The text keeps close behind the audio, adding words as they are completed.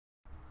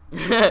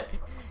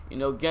You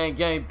know, gang,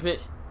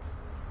 bitch.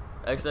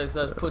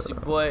 XXX pussy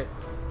boy.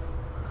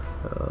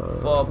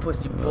 Fall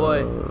pussy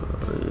boy.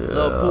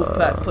 Lil Poop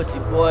Pack pussy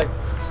boy.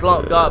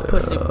 Slump God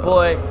pussy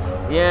boy.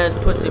 Yes,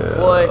 pussy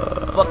boy.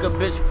 Fuck a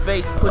bitch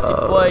face pussy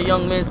boy.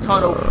 Young man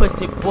tunnel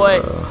pussy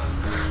boy.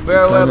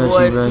 Very well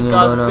boys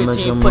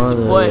 2015 pussy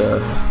boy.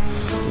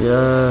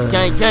 Yeah,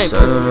 gang,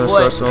 pussy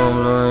boy.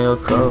 Your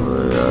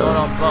cover,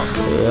 yeah.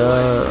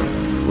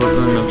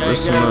 Whipping the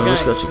pussy, my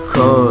wrist got your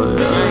cold,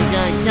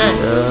 gang.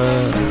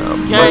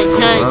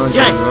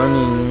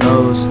 Running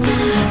nose.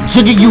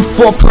 Jiggy, you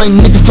foreplay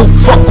niggas don't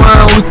fuck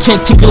around. We can't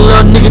kick a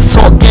little nigga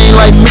talk game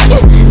like me.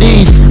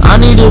 These,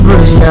 I need the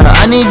bricks, yeah,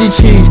 I need the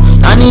cheese,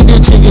 I need the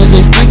chickens,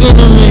 they speaking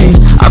to me.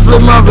 I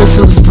flip my wrist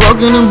till it's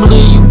broken and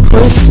bleed. You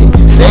pussy,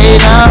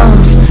 stay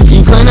down. You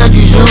claim that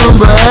you shouldn't,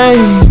 but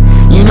hey,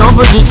 you know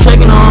for just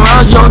taking on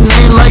rides, your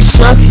name like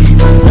Chucky.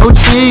 No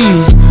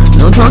cheese,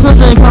 no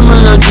trunkers ain't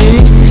coming to D.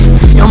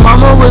 Your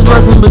mama was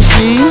buzzing, but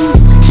she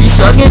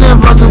sucking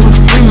and fucking for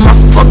free. My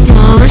fucking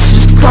wrist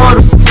is called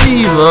a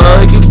fever.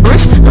 I get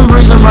bricks and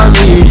bricks on my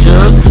leisure.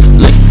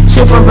 Lick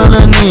shit from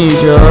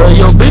Valencia.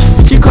 Yo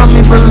bitch, she call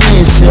me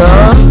Valencia.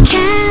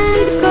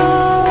 Can't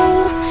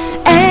go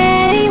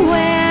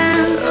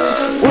anywhere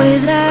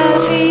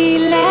without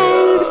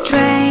feeling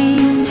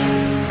strange.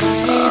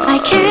 I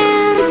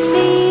can't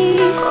see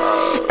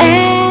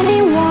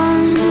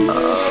anyone.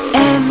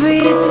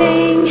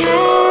 Everything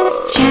has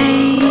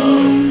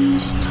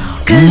changed.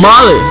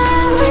 Molly,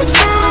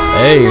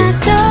 hey,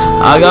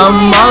 I got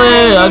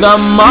Molly,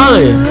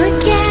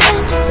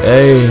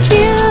 hey,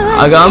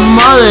 I got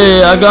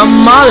Molly,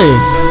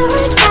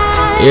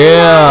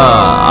 yeah,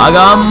 I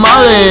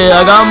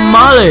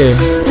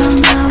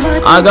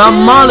got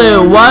Molly,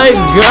 white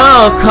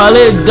girl, call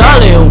it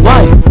Dolly,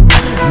 white,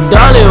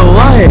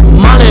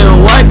 Molly,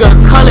 white girl,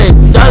 call it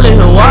Dolly,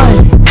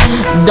 white,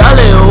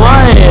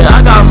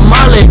 I got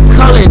Molly,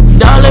 call it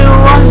Dolly,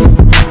 white,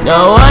 the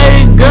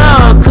white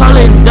girl, call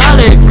it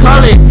Dolly,